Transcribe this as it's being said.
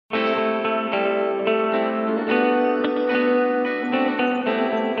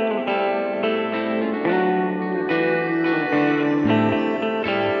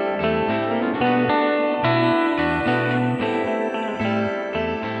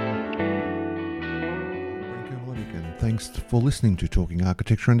Thanks for listening to Talking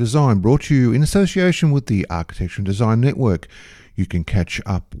Architecture and Design, brought to you in association with the Architecture and Design Network. You can catch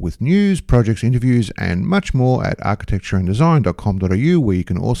up with news, projects, interviews, and much more at architectureanddesign.com.au, where you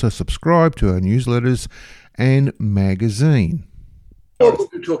can also subscribe to our newsletters and magazine. Welcome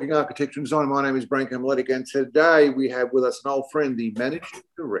to Talking Architecture and Design. My name is Branko Miletic, and today we have with us an old friend, the Managing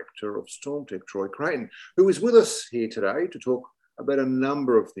Director of Stormtech, Troy Creighton, who is with us here today to talk about a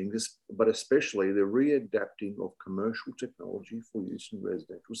number of things, but especially the readapting of commercial technology for use in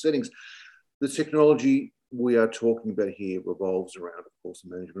residential settings. The technology we are talking about here revolves around, of course,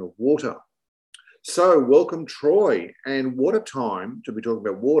 the management of water. So welcome, Troy, and what a time to be talking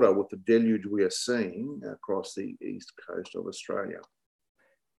about water with the deluge we are seeing across the east coast of Australia.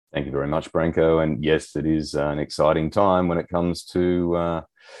 Thank you very much, Branko. And yes, it is an exciting time when it comes to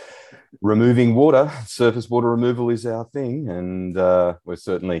removing water. Surface water removal is our thing, and we're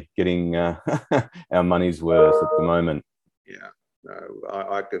certainly getting our money's worth at the moment. Yeah, no,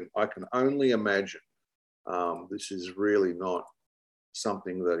 I can only imagine. This is really not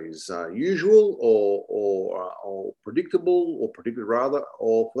something that is usual or predictable, or predicted rather,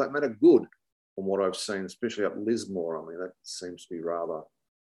 or for that matter, good. From what I've seen, especially up Lismore, I mean, that seems to be rather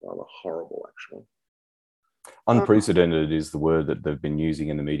horrible, actually. Unprecedented is the word that they've been using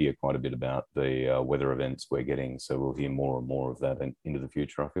in the media quite a bit about the weather events we're getting. So we'll hear more and more of that into the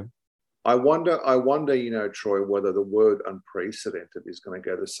future, I feel. I wonder, Troy, whether the word unprecedented is going to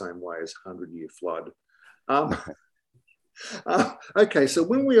go the same way as 100-year flood. Okay, so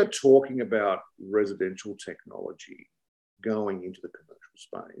when we are talking about residential technology going into the commercial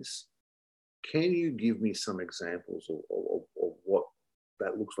space, can you give me some examples of what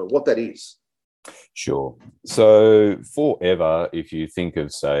that looks like, what that is? Sure. So forever, if you think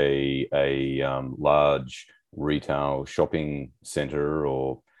of, say, a large retail shopping centre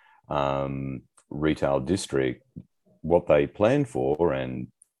or retail district, what they plan for, and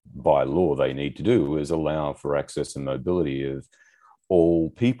by law they need to do, is allow for access and mobility of all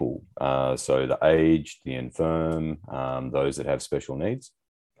people. So the aged, the infirm, those that have special needs.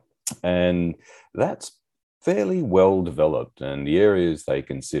 And that's fairly well developed, and the areas they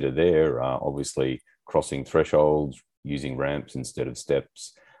consider there are obviously crossing thresholds, using ramps instead of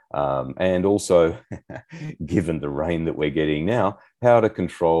steps, and also, given the rain that we're getting now, how to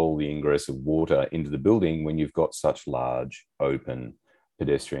control the ingress of water into the building when you've got such large open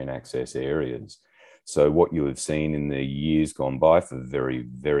pedestrian access areas. So what you have seen in the years gone by, for very,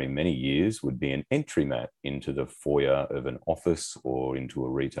 very many years, would be an entry mat into the foyer of an office or into a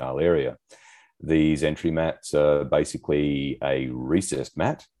retail area. These entry mats are basically a recessed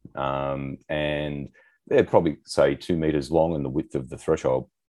mat, and they're probably, say, 2 meters long in the width of the threshold.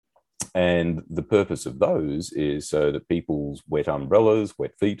 And the purpose of those is so that people's wet umbrellas,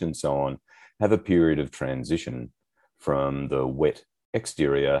 wet feet, and so on have a period of transition from the wet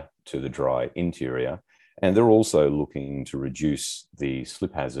exterior to the dry interior. And they're also looking to reduce the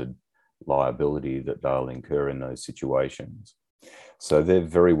slip hazard liability that they'll incur in those situations. So they're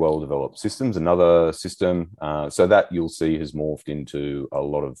very well developed systems. Another system, so that you'll see has morphed into a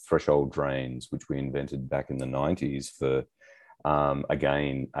lot of threshold drains, which we invented back in the 90s for,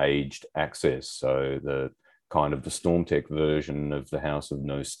 again, aged access. So the kind of the Stormtech version of the house of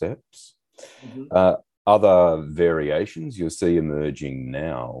no steps. Mm-hmm. Other variations you'll see emerging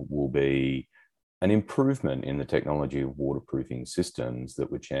now will be an improvement in the technology of waterproofing systems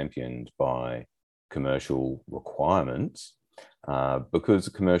that were championed by commercial requirements. Because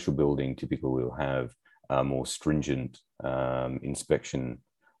a commercial building typically will have a more stringent inspection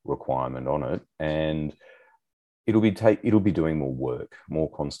requirement on it, and it'll be doing more work, more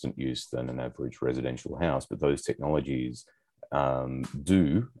constant use than an average residential house. But those technologies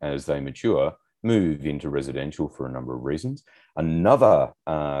do, as they mature, move into residential for a number of reasons. Another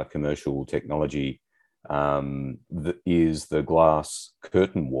commercial technology is the glass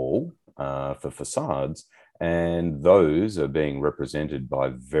curtain wall for facades. And those are being represented by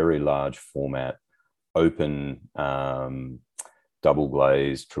very large format, open, double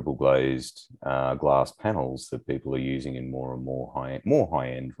glazed, triple glazed glass panels that people are using in more and more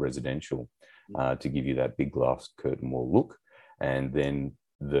high-end residential to give you that big glass curtain wall look. And then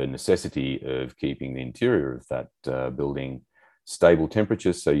the necessity of keeping the interior of that building stable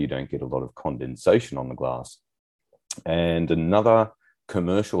temperature so you don't get a lot of condensation on the glass. And another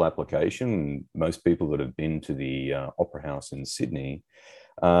commercial application, most people that have been to the Opera House in Sydney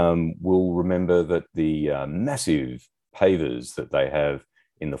will remember that the massive pavers that they have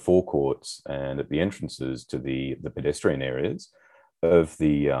in the forecourts and at the entrances to the pedestrian areas of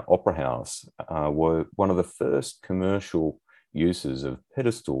the Opera House were one of the first commercial uses of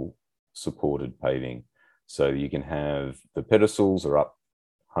pedestal supported paving. So you can have the pedestals are up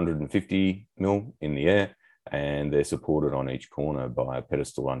 150 mil in the air, and they're supported on each corner by a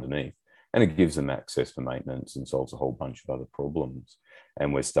pedestal underneath. And it gives them access for maintenance and solves a whole bunch of other problems.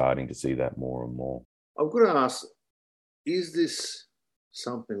 And we're starting to see that more and more. I've got to ask, is this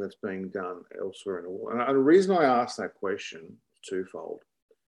something that's being done elsewhere in the world? And the reason I ask that question is twofold.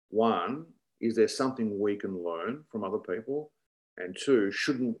 One, is there something we can learn from other people? And two,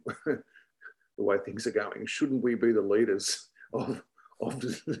 shouldn't, the way things are going, shouldn't we be the leaders of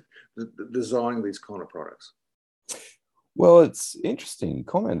designing these kind of products? Well, it's interesting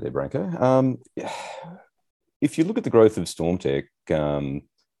comment there, Branko. If you look at the growth of StormTech,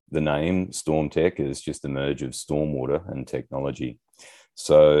 the name StormTech is just the merge of stormwater and technology.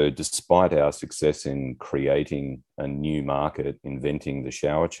 So despite our success in creating a new market, inventing the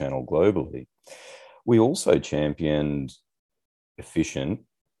shower channel globally, we also championed efficient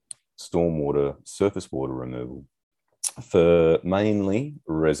stormwater surface water removal for mainly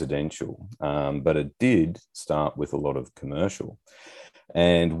residential, but it did start with a lot of commercial.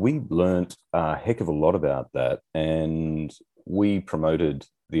 And we learnt a heck of a lot about that. And we promoted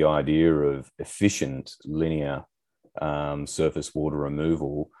the idea of efficient linear surface water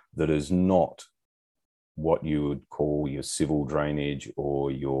removal that is not what you would call your civil drainage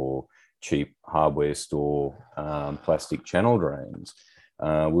or your cheap hardware store plastic channel drains.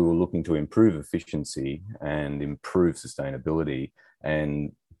 We were looking to improve efficiency and improve sustainability.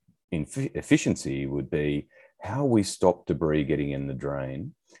 And efficiency would be how we stop debris getting in the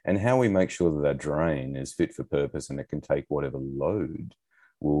drain and how we make sure that drain is fit for purpose and it can take whatever load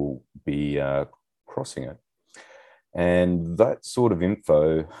will be crossing it. And that sort of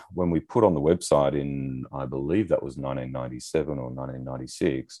info, when we put on the website in, I believe that was 1997 or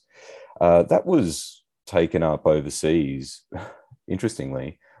 1996, that was taken up overseas,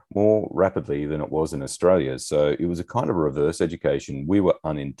 interestingly, more rapidly than it was in Australia. So it was a kind of reverse education. We were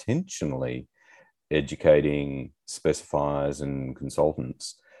unintentionally educating specifiers and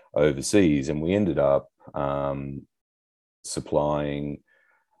consultants overseas, and we ended up supplying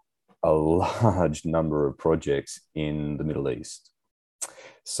a large number of projects in the Middle East.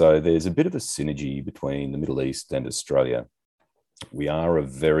 So there's a bit of a synergy between the Middle East and Australia. We are a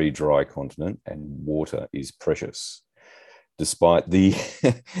very dry continent and water is precious. Despite the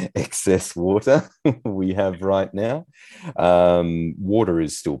excess water we have right now, water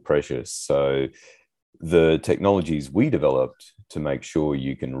is still precious. So the technologies we developed to make sure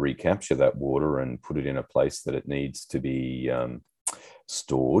you can recapture that water and put it in a place that it needs to be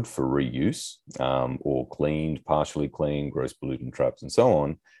stored for reuse or cleaned, partially cleaned, gross pollutant traps and so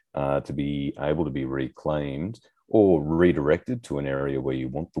on, to be able to be reclaimed or redirected to an area where you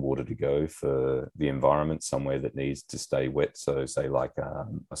want the water to go for the environment, somewhere that needs to stay wet. So say like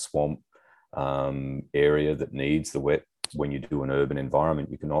a swamp area that needs the wet. When you do an urban environment,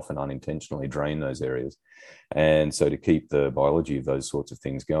 you can often unintentionally drain those areas. And so to keep the biology of those sorts of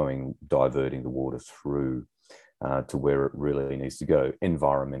things going, diverting the water through to where it really needs to go.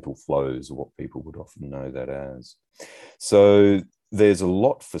 Environmental flows are what people would often know that as. So there's a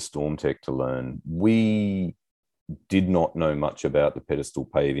lot for StormTech to learn. We did not know much about the pedestal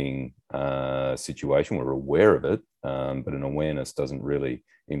paving situation. We're aware of it, but an awareness doesn't really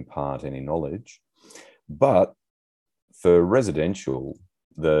impart any knowledge. But for residential,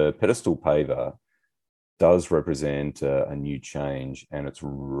 the pedestal paver does represent a new change, and it's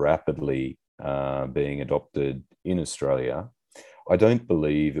rapidly being adopted in Australia. I don't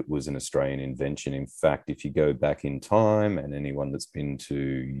believe it was an Australian invention. In fact, if you go back in time, and anyone that's been to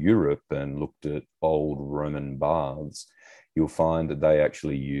Europe and looked at old Roman baths, you'll find that they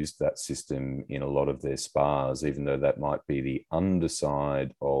actually used that system in a lot of their spas, even though that might be the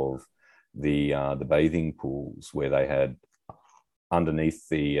underside of the bathing pools, where they had underneath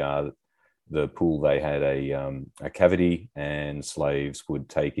the pool, they had a cavity, and slaves would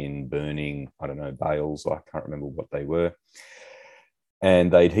take in burning, I don't know, bales, I can't remember what they were,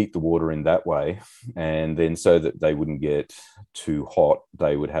 and they'd heat the water in that way. And then so that they wouldn't get too hot,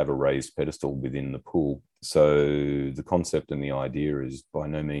 they would have a raised pedestal within the pool. So the concept and the idea is by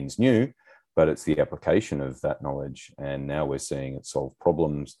no means new, but it's the application of that knowledge. And now we're seeing it solve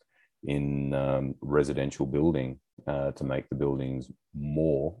problems in residential building to make the buildings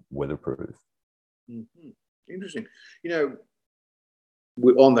more weatherproof. Mm-hmm. Interesting. You know,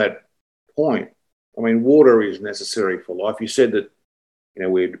 on that point, I mean, water is necessary for life. You said that, you know,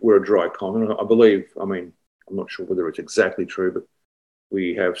 we're a dry continent. I believe, I mean, I'm not sure whether it's exactly true, but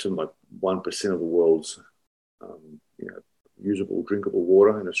we have some like 1% of the world's, you know, usable, drinkable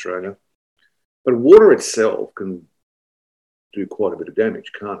water in Australia. But water itself can do quite a bit of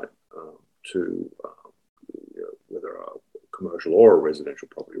damage, can't it, to whether a commercial or a residential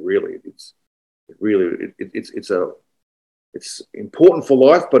property. Really, it's important for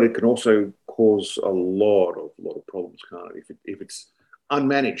life, but it can also cause a lot of problems, can't it? If it's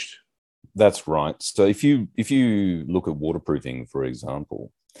unmanaged. That's right. So if you look at waterproofing, for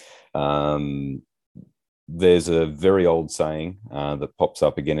example, there's a very old saying that pops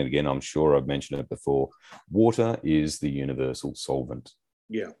up again and again. I'm sure I've mentioned it before. Water is the universal solvent.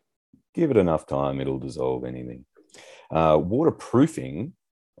 Yeah. Give it enough time, it'll dissolve anything. Waterproofing,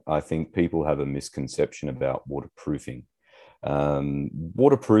 I think people have a misconception about waterproofing.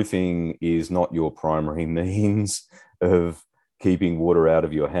 Waterproofing is not your primary means of keeping water out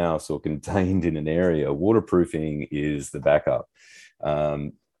of your house or contained in an area. Waterproofing is the backup.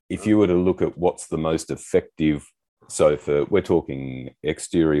 If you were to look at what's the most effective, so we're talking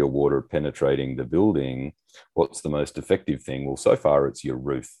exterior water penetrating the building, what's the most effective thing? Well, so far it's your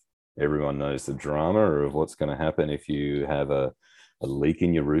roof. Everyone knows the drama of what's going to happen if you have a leak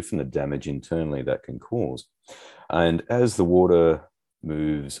in your roof and the damage internally that can cause. And as the water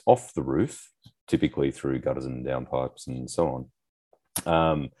moves off the roof, typically through gutters and downpipes and so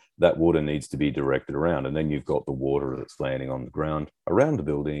on, that water needs to be directed around. And then you've got the water that's landing on the ground around the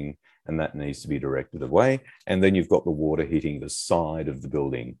building, and that needs to be directed away. And then you've got the water hitting the side of the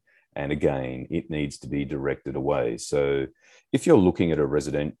building. And again, it needs to be directed away. So if you're looking at a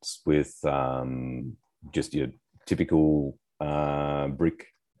residence with just your typical brick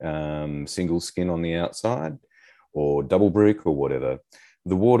single skin on the outside, or double brick or whatever,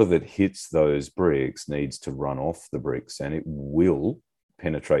 the water that hits those bricks needs to run off the bricks, and it will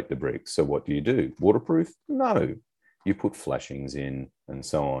penetrate the bricks. So what do? Waterproof? No. You put flashings in and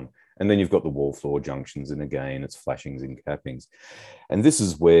so on. And then you've got the wall floor junctions, and again, it's flashings and cappings. And this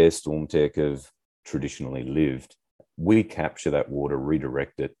is where Stormtech have traditionally lived. We capture that water,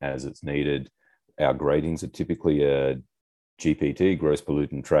 redirect it as it's needed. Our gratings are typically a GPT, gross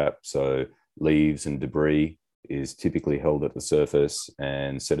pollutant trap. So leaves and debris is typically held at the surface,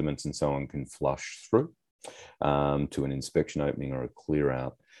 and sediments and so on can flush through to an inspection opening or a clear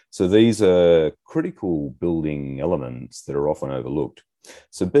out. So these are critical building elements that are often overlooked.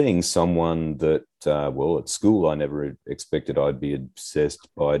 So being someone that, well, at school, I never expected I'd be obsessed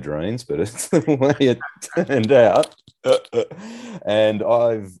by drains, but it's the way it turned out. And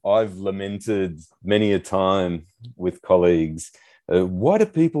I've lamented many a time with colleagues, why do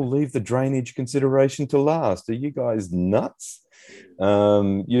people leave the drainage consideration to last? Are you guys nuts?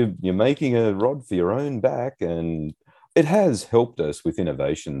 You're making a rod for your own back. And it has helped us with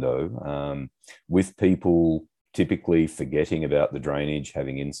innovation, though, with people typically forgetting about the drainage,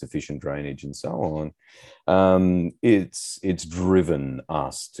 having insufficient drainage and so on. It's driven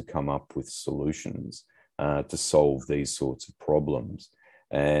us to come up with solutions to solve these sorts of problems.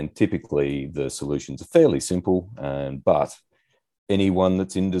 And typically the solutions are fairly simple, but anyone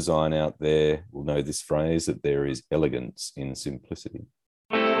that's in design out there will know this phrase, that there is elegance in simplicity.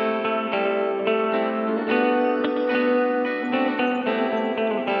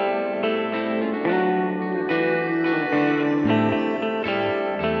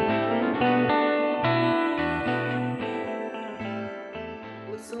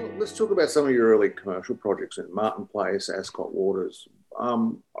 Let's talk about some of your early commercial projects at Martin Place, Ascot Waters.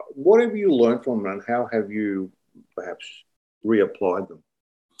 What have you learned from them, and how have you perhaps reapplied them?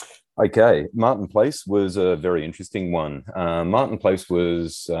 Okay, Martin Place was a very interesting one. Martin Place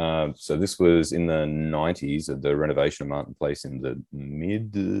was, so this was in the 90s, the renovation of Martin Place in the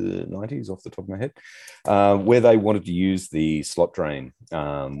mid-90s, off the top of my head, where they wanted to use the slot drain,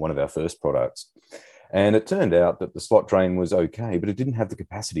 one of our first products. And it turned out that the slot drain was okay, but it didn't have the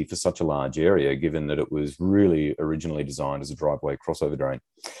capacity for such a large area, given that it was really originally designed as a driveway crossover drain.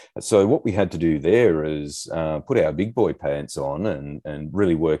 So what we had to do there is put our big boy pants on and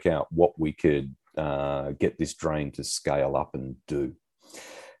really work out what we could get this drain to scale up and do.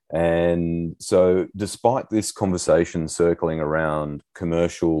 And so despite this conversation circling around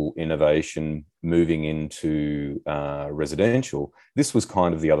commercial innovation moving into residential, this was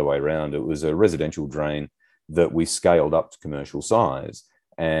kind of the other way around. It was a residential drain that we scaled up to commercial size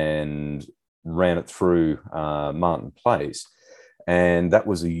and ran it through Martin Place. And that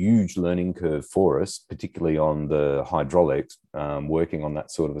was a huge learning curve for us, particularly on the hydraulics, working on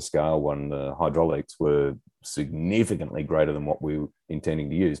that sort of a scale when the hydraulics were significantly greater than what we were intending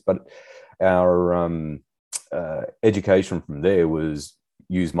to use. But our education from there was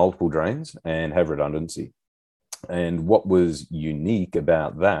use multiple drains and have redundancy. And what was unique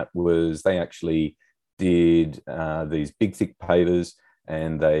about that was they actually did these big, thick pavers,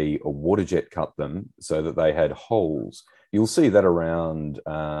 and they water jet cut them so that they had holes. you'll see that around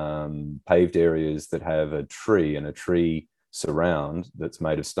paved areas that have a tree and a tree surround that's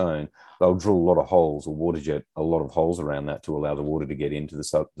made of stone. They'll drill a lot of holes or water jet a lot of holes around that to allow the water to get into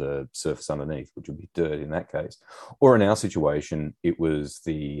the surface underneath, which would be dirt in that case. Or in our situation, it was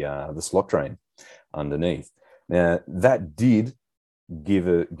the slot drain underneath. Now, that did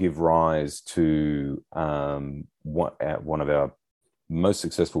give rise to one of our most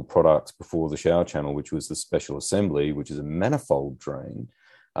successful products before the shower channel, which was the special assembly, which is a manifold drain.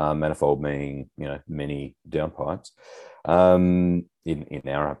 Manifold meaning, many downpipes in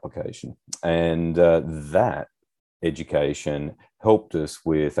our application. And that education helped us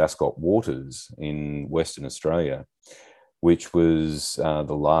with Ascot Waters in Western Australia, which was the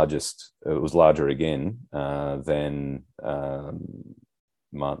largest. It was larger again than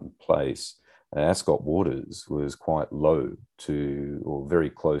Martin Place. Ascot Waters was quite low to, or very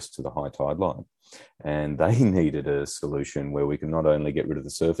close to, the high tide line. And they needed a solution where we can not only get rid of the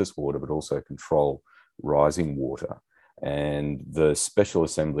surface water, but also control rising water. And the special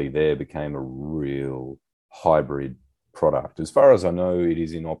assembly there became a real hybrid product. As far as I know, it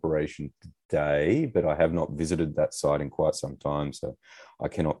is in operation today, but I have not visited that site in quite some time, so I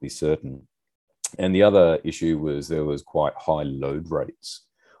cannot be certain. And the other issue was there was quite high load rates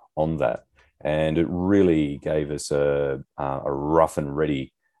on that. And it really gave us a rough and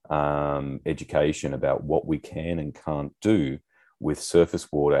ready education about what we can and can't do with surface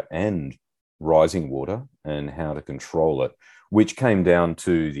water and rising water and how to control it, which came down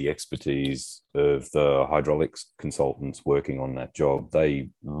to the expertise of the hydraulics consultants working on that job.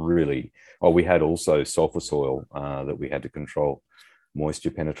 They really, we had also sulfur soil that we had to control moisture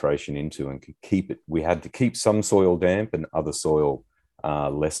penetration into and could keep it. We had to keep some soil damp and other soil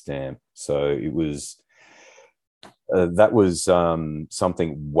less damp. So it was that was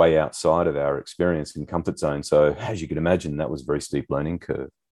something way outside of our experience and comfort zone. So as you can imagine, that was a very steep learning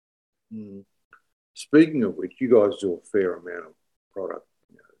curve. Speaking of which, you guys do a fair amount of product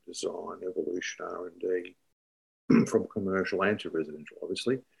design, evolution, R&D, from commercial and to residential,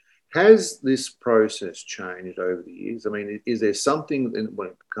 obviously. Has this process changed over the years? I mean, is there something when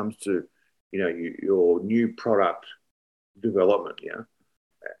it comes to your new product development?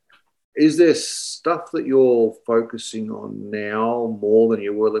 Is there stuff that you're focusing on now more than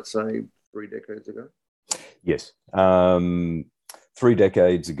you were, let's say, 3 decades ago? Yes. 3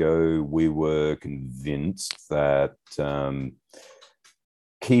 decades ago, we were convinced that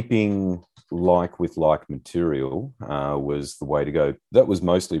keeping like with like material was the way to go. That was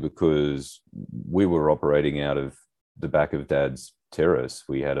mostly because we were operating out of the back of Dad's terrace.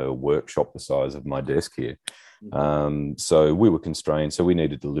 We had a workshop the size of my desk here. So we were constrained. So we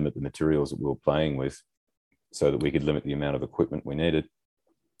needed to limit the materials that we were playing with so that we could limit the amount of equipment we needed.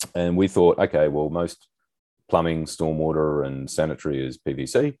 And we thought, okay, well, most plumbing, stormwater, and sanitary is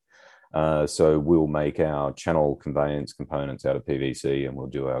PVC. So we'll make our channel conveyance components out of PVC and we'll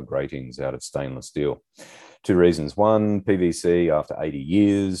do our gratings out of stainless steel. 2 reasons. One, PVC after 80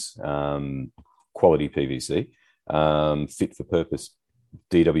 years, quality PVC, fit for purpose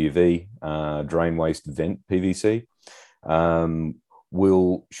DWV, drain waste vent PVC,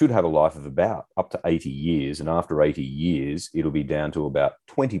 should have a life of about up to 80 years. And after 80 years, it'll be down to about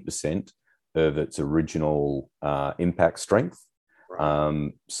 20% of its original impact strength.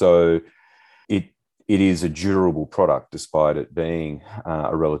 So it is a durable product despite it being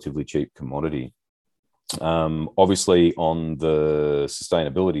a relatively cheap commodity. Obviously, on the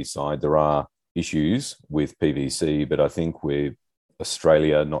sustainability side, there are issues with PVC, but I think with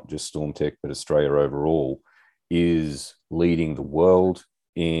Australia, not just Stormtech, but Australia overall, is leading the world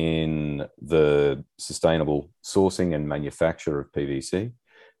in the sustainable sourcing and manufacture of PVC.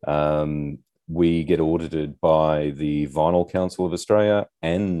 We get audited by the Vinyl Council of Australia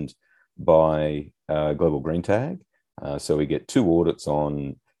and by Global Green Tag. So we get 2 audits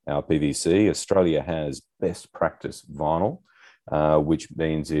on our PVC. Australia has best practice vinyl, which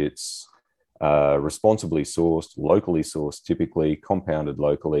means it's responsibly sourced, locally sourced, typically compounded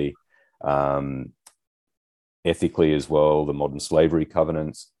locally, ethically as well. The modern slavery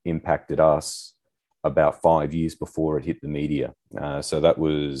covenants impacted us about 5 years before it hit the media. So it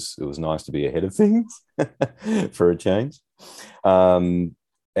was nice to be ahead of things for a change. And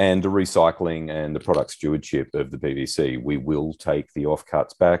the recycling and the product stewardship of the PVC. We will take the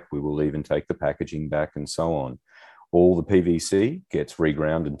offcuts back. We will even take the packaging back and so on. All the PVC gets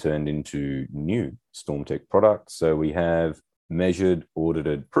reground and turned into new Stormtech products. So we have measured,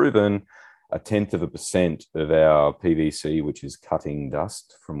 audited, proven 0.1% of our PVC, which is cutting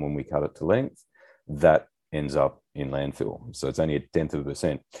dust from when we cut it to length, that ends up in landfill. So it's only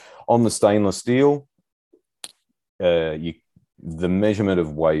 0.1%. On the stainless steel, the measurement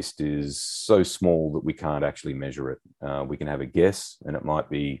of waste is so small that we can't actually measure it. We can have a guess, and it might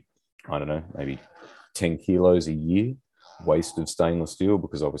be, I don't know, maybe 10 kilos a year waste of stainless steel,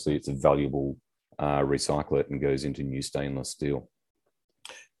 because obviously it's a valuable recyclate and goes into new stainless steel.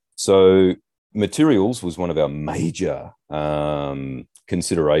 So materials was one of our major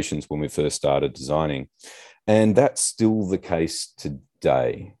considerations when we first started designing, and that's still the case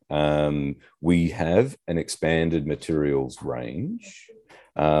today. We have an expanded materials range,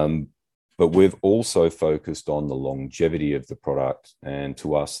 but we've also focused on the longevity of the product, and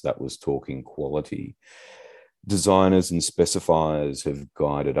to us that was talking quality. Designers and specifiers have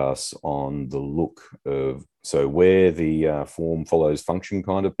guided us on the look of, so we're the form follows function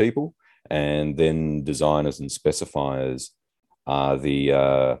kind of people, and then designers and specifiers are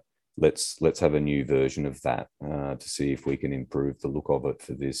the let's have a new version of that to see if we can improve the look of it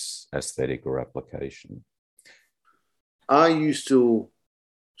for this aesthetic or application. Are you still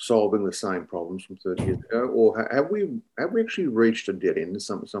solving the same problems from 30 years ago, or have we actually reached a dead end in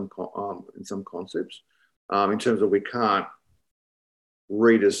some concepts? In terms of we can't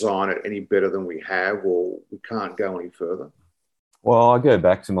redesign it any better than we have, or we can't go any further? Well, I go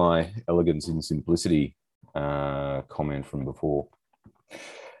back to my elegance in simplicity comment from before.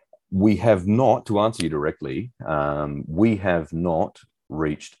 We have not, to answer you directly, we have not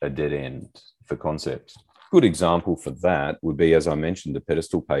reached a dead end for concepts. Good example for that would be, as I mentioned, the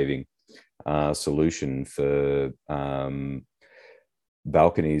pedestal paving solution for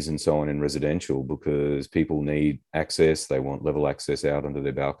balconies and so on in residential, because people need access. They want level access out under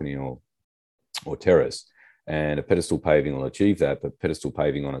their balcony or terrace, and a pedestal paving will achieve that. But pedestal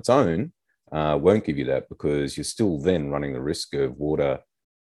paving on its own won't give you that, because you're still then running the risk of water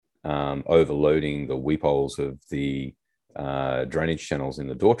overloading the weep holes of the drainage channels in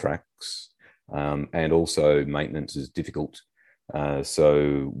the door tracks, and also maintenance is difficult.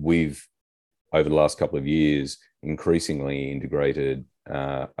 So we've, over the last couple of years, increasingly integrated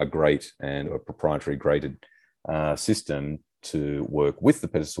a grate and a proprietary grated system to work with the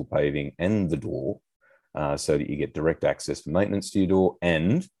pedestal paving and the door, so that you get direct access for maintenance to your door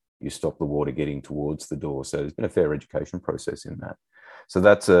and you stop the water getting towards the door. So there's been a fair education process in that. So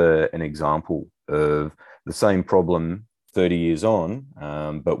that's an example of the same problem 30 years on,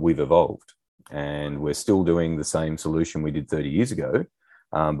 but we've evolved, and we're still doing the same solution we did 30 years ago,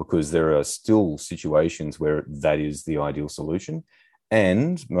 because there are still situations where that is the ideal solution.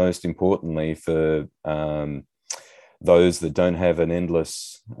 And most importantly, for those that don't have an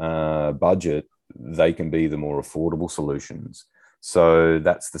endless budget, they can be the more affordable solutions. So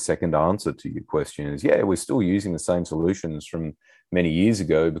that's the second answer to your question is, yeah, we're still using the same solutions from many years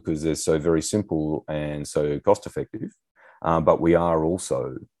ago because they're so very simple and so cost effective. But we are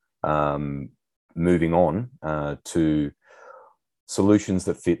also moving on to solutions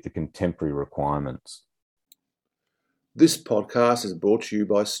that fit the contemporary requirements. This podcast is brought to you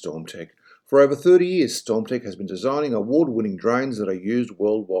by Stormtech. For over 30 years, Stormtech has been designing award-winning drains that are used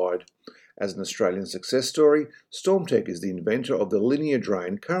worldwide. As an Australian success story, Stormtech is the inventor of the linear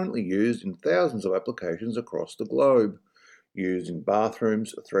drain currently used in thousands of applications across the globe. Used in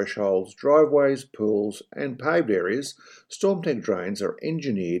bathrooms, thresholds, driveways, pools, and paved areas, Stormtech drains are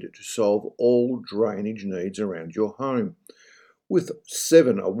engineered to solve all drainage needs around your home. With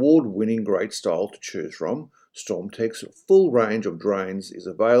 7 award-winning grade styles to choose from, Stormtech's full range of drains is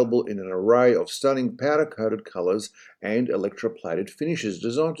available in an array of stunning powder-coated colours and electroplated finishes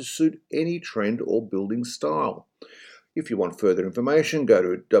designed to suit any trend or building style. If you want further information, go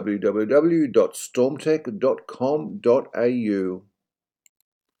to www.stormtech.com.au.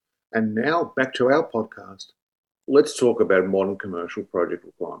 And now back to our podcast. Let's talk about modern commercial project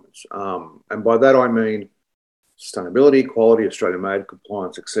requirements. And by that I mean sustainability, quality, Australian-made,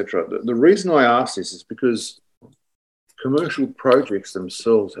 compliance, etc. The reason I ask this is because commercial projects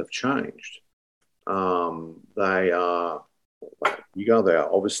themselves have changed. They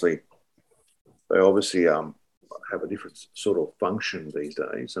obviously have a different sort of function these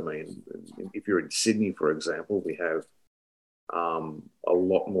days. I mean, if you're in Sydney, for example, we have a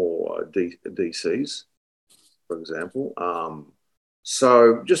lot more DCs, for example.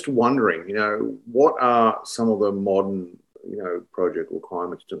 So just wondering, what are some of the modern, project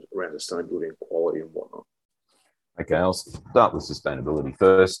requirements around sustainability and quality and whatnot? Okay, I'll start with sustainability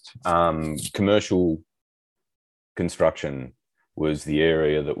first. Commercial construction was the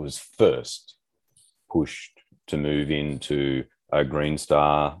area that was first pushed to move into a Green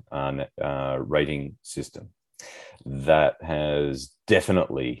Star rating system. That has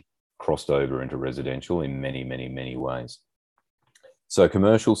definitely crossed over into residential in many, many, many ways. So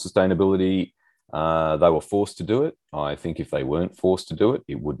commercial sustainability They were forced to do it. I think if they weren't forced to do it,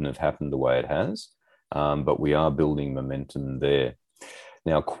 it wouldn't have happened the way it has. But we are building momentum there.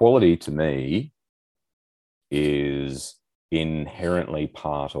 Now, quality to me is inherently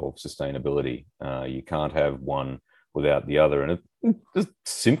part of sustainability. You can't have one without the other. And the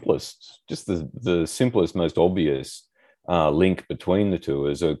simplest, just the simplest, most obvious link between the two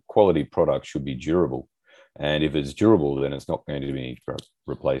is a quality product should be durable. And if it's durable, then it's not going to be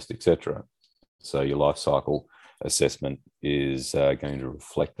replaced, etc. So your life cycle assessment is going to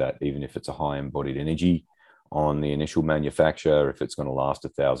reflect that, even if it's a high embodied energy on the initial manufacture. If it's going to last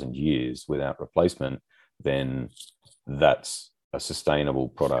 1,000 years without replacement, then that's a sustainable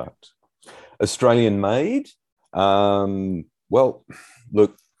product. Australian made. Well,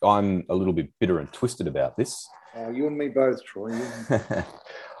 look, I'm a little bit bitter and twisted about this. You and me both, Troy.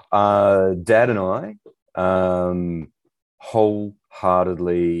 Dad and I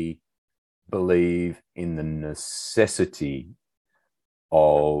wholeheartedly believe in the necessity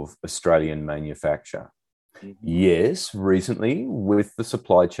of Australian manufacture. Mm-hmm. Yes, recently with the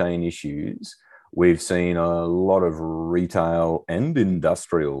supply chain issues, we've seen a lot of retail and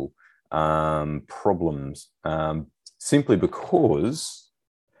industrial problems simply because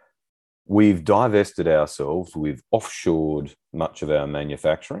we've divested ourselves, we've offshored much of our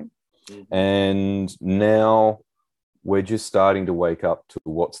manufacturing, and now we're just starting to wake up to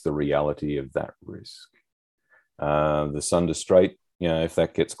what's the reality of that risk. The Sunda Strait, if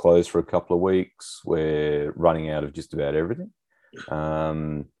that gets closed for a couple of weeks, we're running out of just about everything.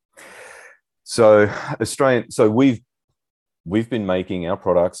 So we've been making our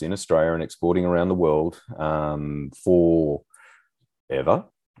products in Australia and exporting around the world forever.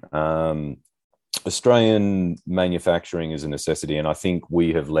 Australian manufacturing is a necessity, and I think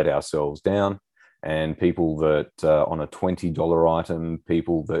we have let ourselves down. And people that on a $20 item,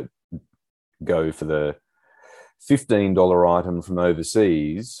 people that go for the $15 item from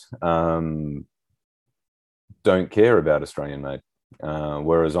overseas don't care about Australian made.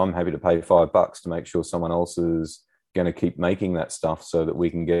 Whereas I'm happy to pay $5 to make sure someone else is going to keep making that stuff so that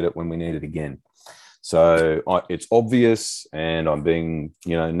we can get it when we need it again. So it's obvious, and I'm being,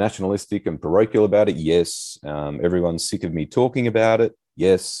 nationalistic and parochial about it. Yes. Everyone's sick of me talking about it.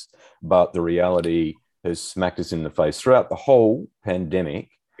 Yes. But the reality has smacked us in the face throughout the whole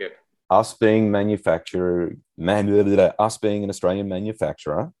pandemic. Yep. Us being an Australian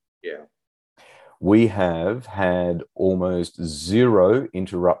manufacturer, yeah, we have had almost zero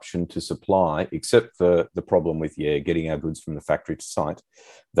interruption to supply, except for the problem with getting our goods from the factory to site.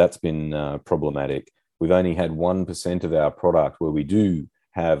 That's been problematic. We've only had 1% of our product where we do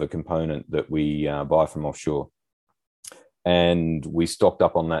have a component that we buy from offshore. And we stocked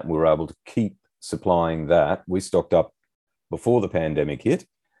up on that, and we were able to keep supplying that. We stocked up before the pandemic hit,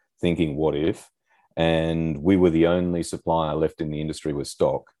 thinking, what if? And we were the only supplier left in the industry with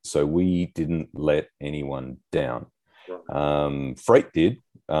stock. So we didn't let anyone down. Freight did,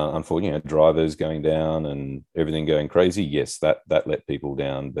 unfortunately, drivers going down and everything going crazy. Yes, that let people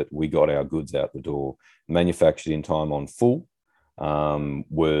down, but we got our goods out the door. Manufactured in time on full.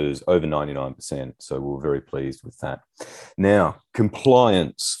 Was over 99%. So we're very pleased with that. Now,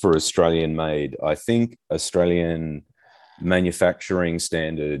 compliance for Australian made. I think Australian manufacturing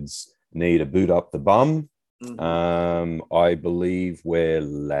standards need a boot up the bum. Mm-hmm. I believe we're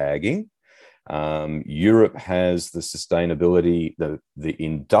lagging. Europe has the sustainability, the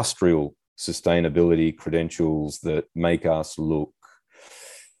industrial sustainability credentials that make us look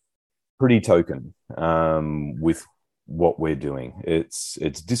pretty token with what we're doing. It's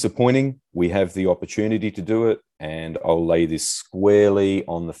disappointing. We have the opportunity to do it, and I'll lay this squarely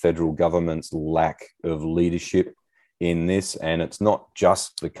on the federal government's lack of leadership in this. And it's not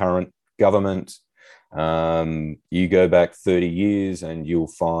just the current government. You go back 30 years and you'll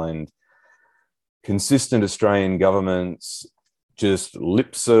find consistent Australian governments just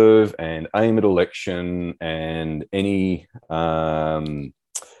lip serve and aim at election, and any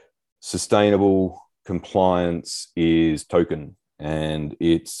sustainable compliance is token, and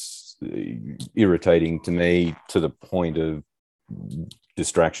it's irritating to me to the point of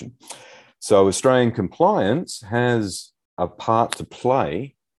distraction. So Australian compliance has a part to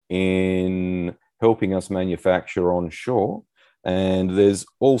play in helping us manufacture onshore, and there's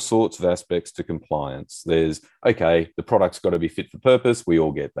all sorts of aspects to compliance. There's, okay, the product's got to be fit for purpose, we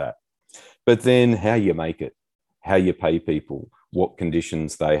all get that. But then how you make it, how you pay people, what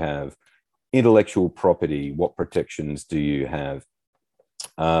conditions they have, intellectual property, what protections do you have?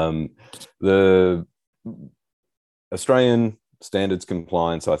 The Australian standards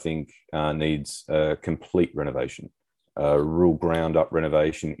compliance, I think, needs a complete renovation, a real ground up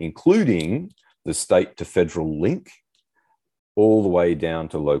renovation, including the state to federal link, all the way down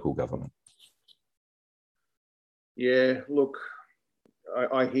to local government. Yeah, look,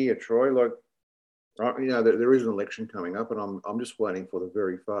 I hear, Troy, like, you know, there is an election coming up, and I'm just waiting for the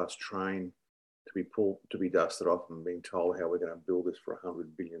very fast train to be dusted off and being told how we're going to build this for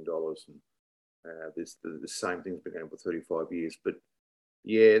 $100 billion. And the same thing's been going on for 35 years. But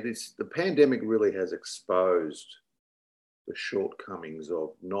yeah, the pandemic really has exposed the shortcomings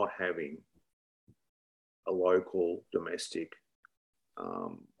of not having a local, domestic,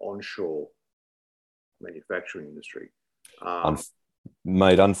 onshore manufacturing industry.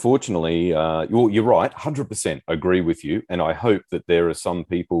 Mate, unfortunately, you're right, 100% agree with you. And I hope that there are some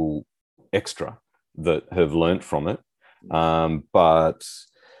people extra that have learnt from it. But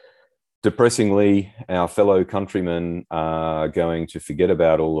depressingly, our fellow countrymen are going to forget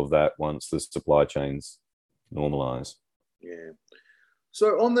about all of that once the supply chains normalise. Yeah.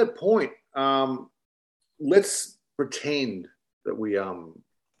 So on that point, let's pretend that we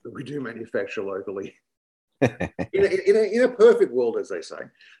do manufacture locally. in a perfect world, as they say,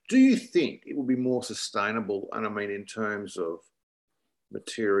 do you think it would be more sustainable? And I mean, in terms of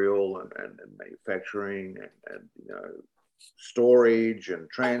material and manufacturing and you know, storage and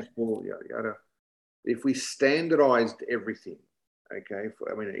transport, yada yada. If we standardized everything, okay.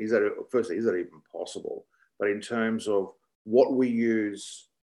 I mean, is that even possible? But in terms of what we use,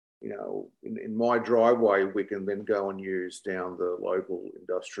 you know, in my driveway, we can then go and use down the local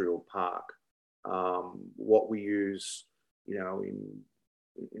industrial park. What we use, you know, in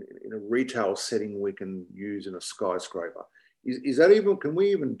a retail setting, we can use in a skyscraper. Is that even? Can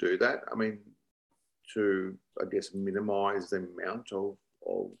we even do that? I mean, to I guess minimise the amount of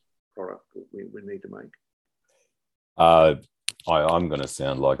product that we need to make. I'm going to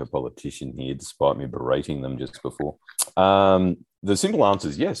sound like a politician here, despite me berating them just before. The simple answer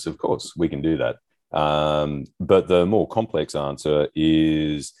is yes, of course, we can do that. But the more complex answer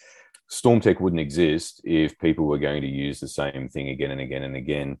is StormTech wouldn't exist if people were going to use the same thing again and again and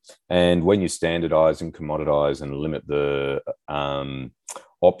again. And when you standardize and commoditize and limit the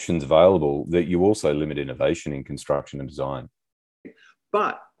options available, that you also limit innovation in construction and design.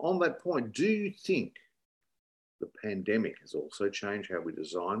 But on that point, do you think the pandemic has also changed how we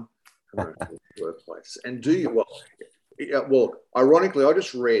design commercial workplace? And do you, well, ironically, I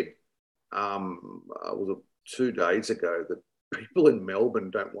just read, was it 2 days ago, that people in Melbourne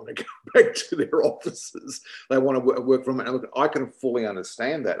don't want to go back to their offices. They want to work from home. And look, I can fully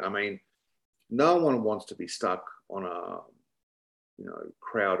understand that. I mean, no one wants to be stuck on a, you know,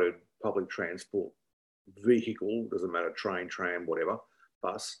 crowded public transport vehicle. Doesn't matter, train, tram, whatever,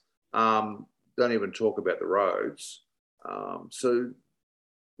 bus. Don't even talk about the roads. But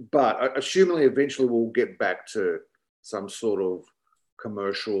assumingly, eventually we'll get back to some sort of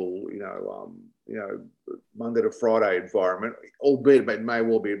commercial, you know, Monday to Friday environment, albeit it may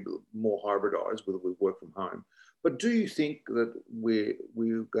well be more hybridized with work from home. But do you think that we're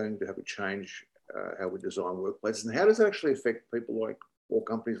going to have a change how we design workplaces, and how does that actually affect people like, or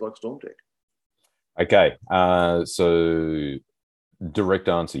companies like StormTech? Okay, so direct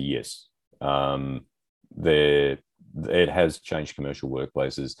answer, yes. It has changed commercial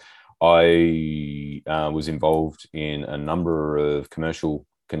workplaces. I was involved in a number of commercial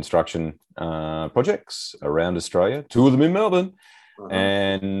construction projects around Australia, 2 of them in Melbourne,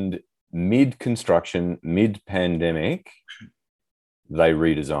 and mid-construction, mid-pandemic, they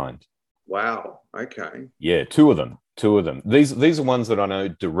redesigned. Wow, okay. Yeah, 2 of them. These are ones that I know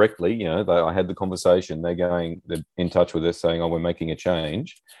directly. You know, I had the conversation. They're in touch with us saying, "Oh, we're making a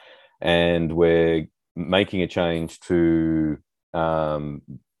change, and we're making a change to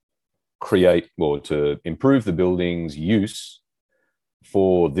to improve the building's use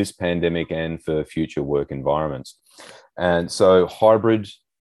for this pandemic and for future work environments." And so hybrid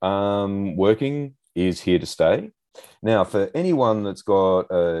working is here to stay. Now, for anyone that's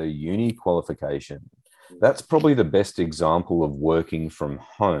got a uni qualification, that's probably the best example of working from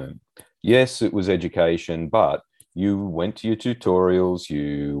home. Yes, it was education, but you went to your tutorials,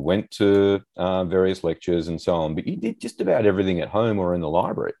 you went to various lectures and so on, but you did just about everything at home or in the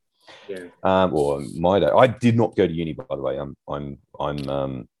library. Yeah. Or my day, I did not go to uni, by the way. I'm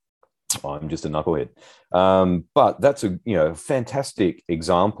just a knucklehead. But that's a fantastic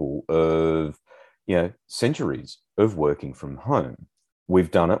example of centuries of working from home.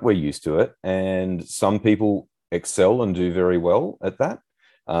 We've done it, we're used to it, and some people excel and do very well at that,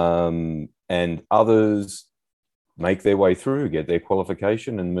 and others make their way through, get their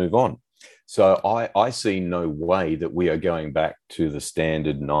qualification and move on. So I see no way that we are going back to the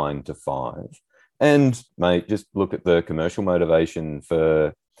standard 9 to 5. And mate, just look at the commercial motivation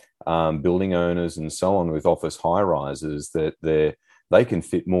for building owners and so on with office high rises that they can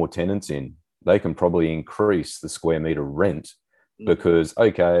fit more tenants in. They can probably increase the square meter rent because,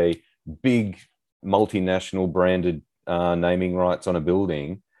 okay, big multinational branded naming rights on a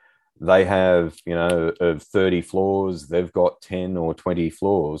building, they have, of 30 floors, they've got 10 or 20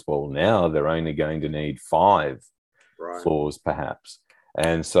 floors. Well, now they're only going to need 5 floors perhaps.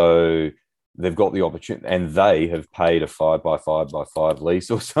 And so they've got the opportunity, and they have paid a 5 by 5 by 5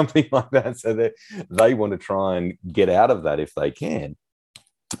 lease or something like that. So they want to try and get out of that if they can.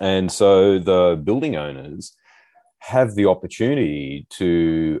 And so the building owners have the opportunity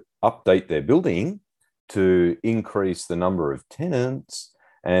to update their building to increase the number of tenants,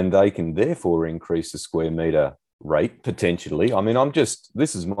 and they can therefore increase the square meter rate potentially. I mean,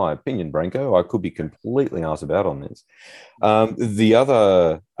 this is my opinion, Branko. I could be completely asked about on this. The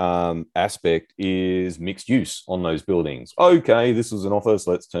other aspect is mixed use on those buildings. Okay, this was an office.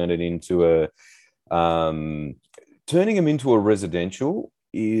 Let's turn it into turning them into a residential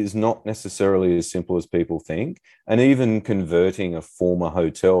is not necessarily as simple as people think. And even converting a former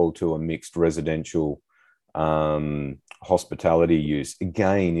hotel to a mixed residential hospitality use,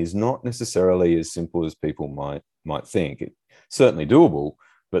 again, is not necessarily as simple as people might think. It's certainly doable,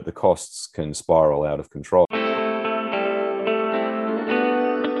 but the costs can spiral out of control.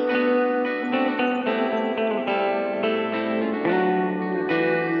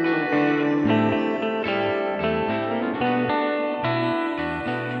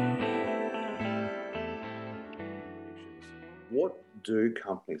 What do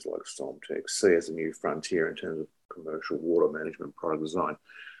companies like Stormtech see as a new frontier in terms of commercial water management product design?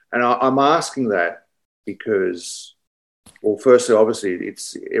 And I'm asking that because, well, firstly, obviously,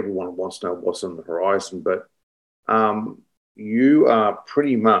 it's everyone wants to know what's on the horizon, but you are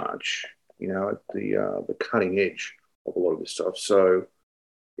pretty much, at the cutting edge of a lot of this stuff. So,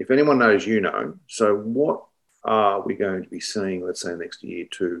 if anyone knows, So, what are we going to be seeing? Let's say next year,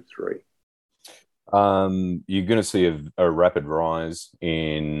 2, 3. You're going to see a rapid rise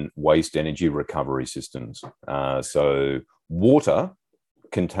in waste energy recovery systems. So water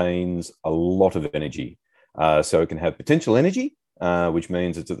contains a lot of energy. So it can have potential energy, which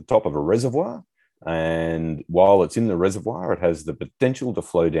means it's at the top of a reservoir. And while it's in the reservoir, it has the potential to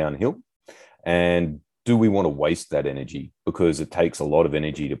flow downhill. And do we want to waste that energy? Because it takes a lot of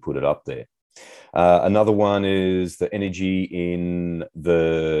energy to put it up there. Another one is the energy in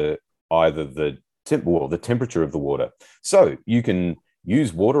either the temperature of the water. So you can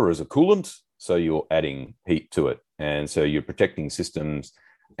use water as a coolant, so you're adding heat to it. And so you're protecting systems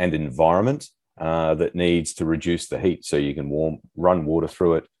and environment that needs to reduce the heat. So you can run water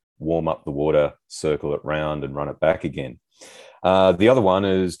through it, warm up the water, circle it round and run it back again. The other one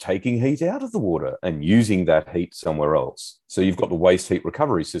is taking heat out of the water and using that heat somewhere else. So you've got the waste heat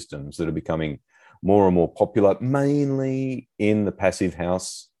recovery systems that are becoming more and more popular, mainly in the passive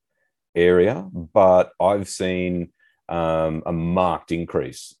house area, but I've seen a marked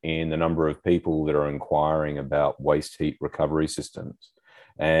increase in the number of people that are inquiring about waste heat recovery systems.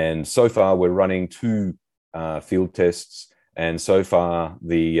 And so far, we're running 2 field tests, and so far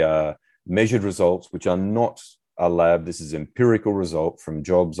the measured results, which are not a lab, this is empirical result from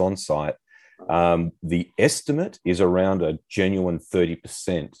jobs on site. The estimate is around a genuine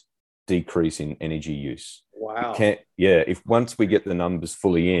 30% decrease in energy use. Wow. If once we get the numbers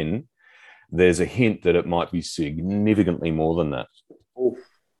fully in, there's a hint that it might be significantly more than that. Oof,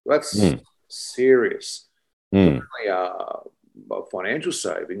 that's serious. Not only a financial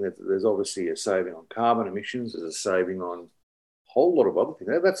saving, there's obviously a saving on carbon emissions, there's a saving on a whole lot of other things.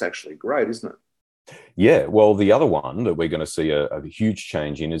 That's actually great, isn't it? Yeah, well, the other one that we're going to see a huge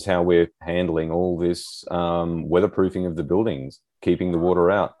change in is how we're handling all this weatherproofing of the buildings, keeping the water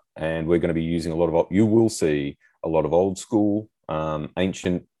out. And we're going to be using you will see a lot of old school,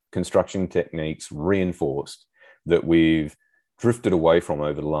 ancient construction techniques reinforced that we've drifted away from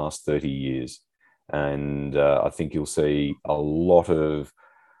over the last 30 years. And I think you'll see a lot of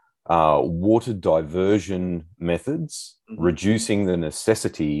water diversion methods, reducing the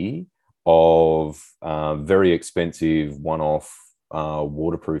necessity of very expensive one-off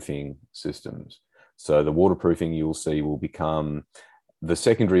waterproofing systems. So the waterproofing you'll see will become the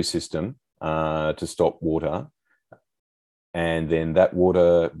secondary system to stop water. And then that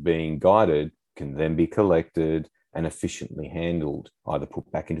water being guided can then be collected and efficiently handled, either put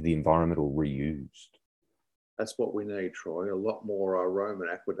back into the environment or reused. That's what we need, Troy. A lot more Roman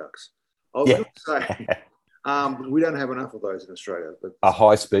aqueducts. I was going to say, we don't have enough of those in Australia. But a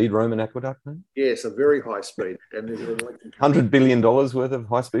high-speed Roman aqueduct, then? Yes, a very high speed. And there's an $100 billion worth of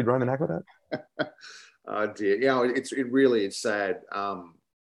high-speed Roman aqueduct? Oh dear. It's really sad.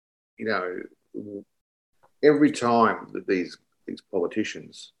 you know, every time that these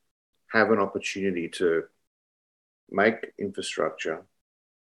politicians have an opportunity to make infrastructure,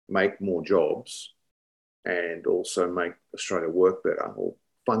 make more jobs, and also make Australia work better or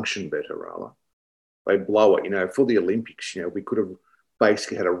function better, rather, they blow it. You know, for the Olympics, you know, we could have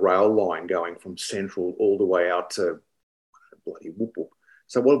basically had a rail line going from Central all the way out to bloody Whoop Whoop.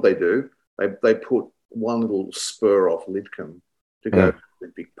 So what did they do? They put one little spur off Lidcombe to go to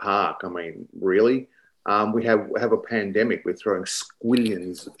Olympic Park. I mean, really? We have a pandemic. We're throwing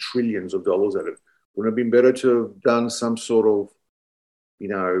squillions, trillions of dollars at it. Wouldn't it have been better to have done some sort of, you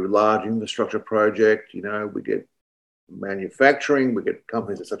know, large infrastructure project? You know, we get manufacturing, we get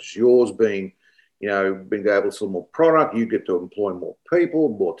companies such as yours being able to sell more product, you get to employ more people,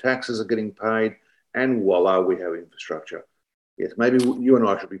 more taxes are getting paid, and voila, we have infrastructure. Yes, maybe you and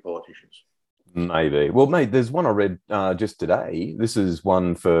I should be politicians. Maybe. Well, mate, there's one I read just today. This is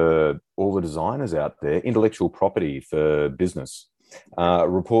one for all the designers out there, intellectual property for business.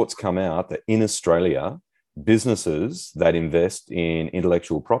 Reports come out that in Australia, businesses that invest in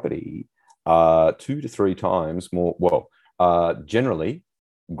intellectual property are 2 to 3 times more, generally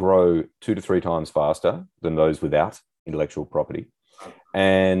grow 2 to 3 times faster than those without intellectual property.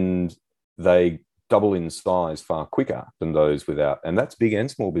 And they double in size far quicker than those without. And that's big and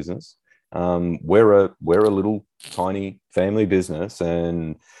small business. We're a little tiny family business,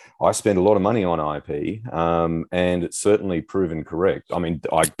 and I spend a lot of money on IP, and it's certainly proven correct. I mean,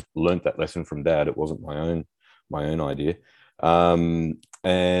 I learned that lesson from Dad. It wasn't my own idea.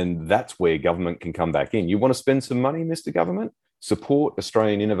 And that's where government can come back in. You want to spend some money, Mr. Government? Support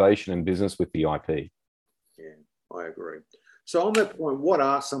Australian innovation and business with the IP. Yeah, I agree. So on that point, what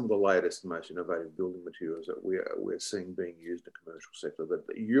are some of the latest and most innovative building materials that we're seeing being used in the commercial sector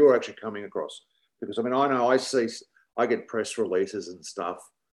that you're actually coming across? Because I mean, I know I get press releases and stuff,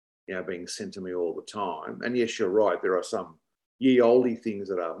 you know, being sent to me all the time. And yes, you're right. There are some ye olde things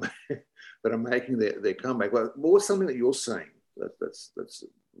that are that are making their comeback. But what's something that you're seeing that's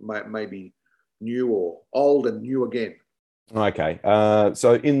maybe new or old and new again? Okay.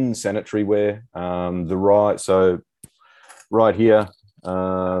 So in sanitary ware, right here,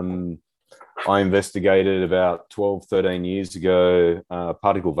 I investigated about 12, 13 years ago,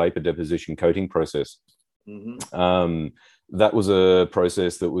 particle vapor deposition coating process. Mm-hmm. That was a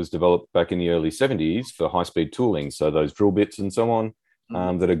process that was developed back in the early 70s for high-speed tooling. So those drill bits and so on,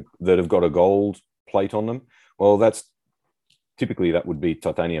 mm-hmm. that have got a gold plate on them. Well, that would be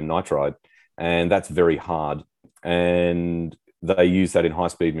titanium nitride, and that's very hard. And they use that in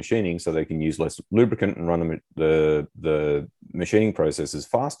high-speed machining so they can use less lubricant and run the machining processes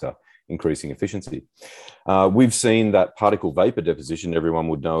faster, increasing efficiency. We've seen that particle vapor deposition, everyone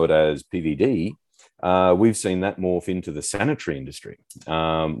would know it as PVD. We've seen that morph into the sanitary industry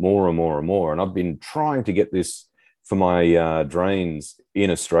more and more and more. And I've been trying to get this for my drains in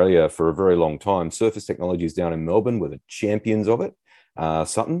Australia for a very long time. Surface Technologies down in Melbourne were the champions of it.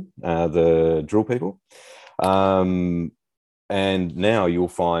 Sutton, the drill people. And now you'll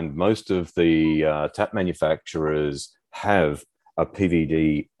find most of the tap manufacturers have a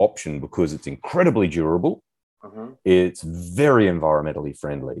PVD option because it's incredibly durable. Uh-huh. It's very environmentally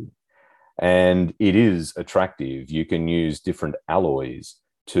friendly, and it is attractive. You can use different alloys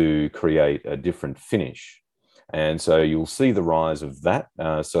to create a different finish. And so you'll see the rise of that.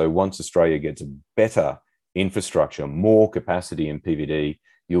 So once Australia gets a better infrastructure, more capacity in PVD,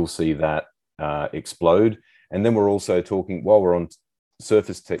 you'll see that explode. And then we're also talking, while we're on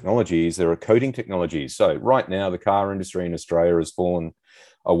surface technologies, there are coating technologies. So right now, the car industry in Australia has fallen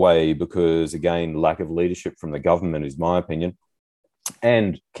away because, again, lack of leadership from the government is my opinion,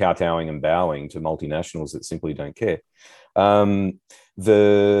 and kowtowing and bowing to multinationals that simply don't care.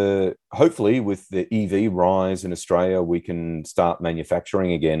 Hopefully, with the EV rise in Australia, we can start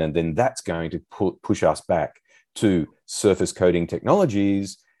manufacturing again, and then that's going to push us back to surface coating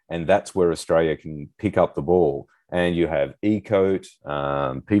technologies. And that's where Australia can pick up the ball. And you have E-coat,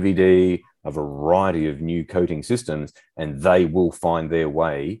 PVD, a variety of new coating systems, and they will find their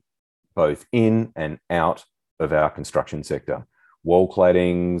way both in and out of our construction sector. Wall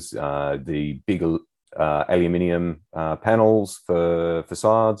claddings, the big aluminium panels for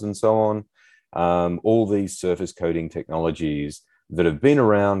facades and so on. All these surface coating technologies that have been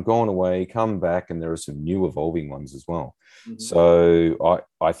around, gone away, come back, and there are some new evolving ones as well. Mm-hmm. So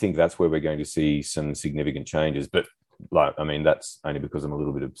I think that's where we're going to see some significant changes. But that's only because I'm a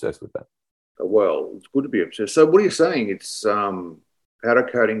little bit obsessed with that. Well, it's good to be obsessed. So what are you saying? It's powder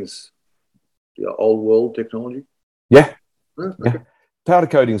coating's the old world technology? Yeah. Oh, okay. powder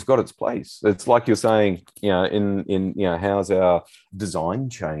coating's got its place. It's like you're saying, in how's our design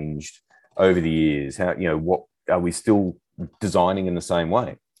changed over the years? How, what are we still designing in the same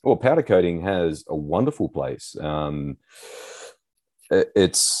way? Well, powder coating has a wonderful place.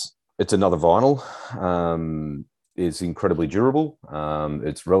 It's another vinyl. It's incredibly durable.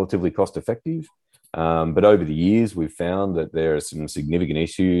 It's relatively cost effective. But over the years, we've found that there are some significant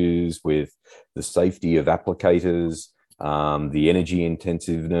issues with the safety of applicators, the energy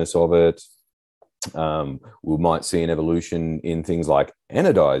intensiveness of it. We might see an evolution in things like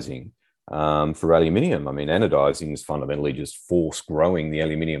anodizing for aluminium. I mean, anodizing is fundamentally just force growing the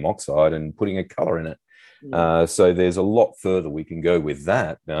aluminium oxide and putting a color in it. So there's a lot further we can go with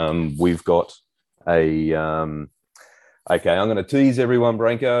that. We've got okay, I'm going to tease everyone,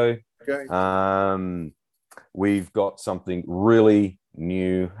 Branko. Okay. We've got something really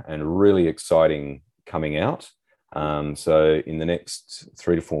new and really exciting coming out. So in the next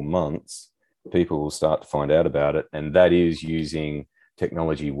 3 to 4 months, people will start to find out about it. And that is using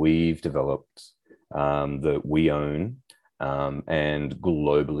technology we've developed, that we own, and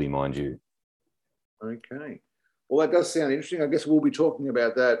globally, mind you. Okay. Well, that does sound interesting. I guess we'll be talking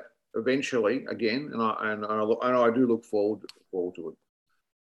about that eventually again, and I do look forward to it.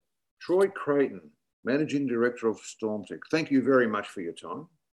 Troy Creighton, Managing Director of Stormtech. Thank you very much for your time.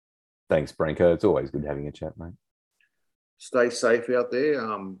 Thanks, Branko. It's always good having a chat, mate. Stay safe out there.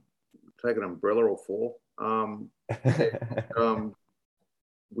 Take an umbrella or four.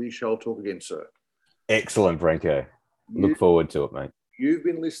 We shall talk again, sir. Excellent, Branko. Look forward to it, mate. You've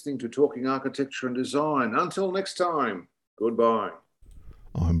been listening to Talking Architecture and Design. Until next time, goodbye.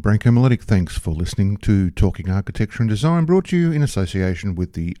 I'm Branko Miletic. Thanks for listening to Talking Architecture and Design, brought to you in association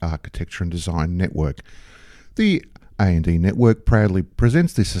with the Architecture and Design Network. The A&D Network proudly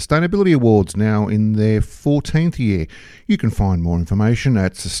presents the Sustainability Awards, now in their 14th year. You can find more information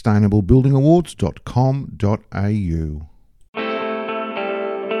at sustainablebuildingawards.com.au.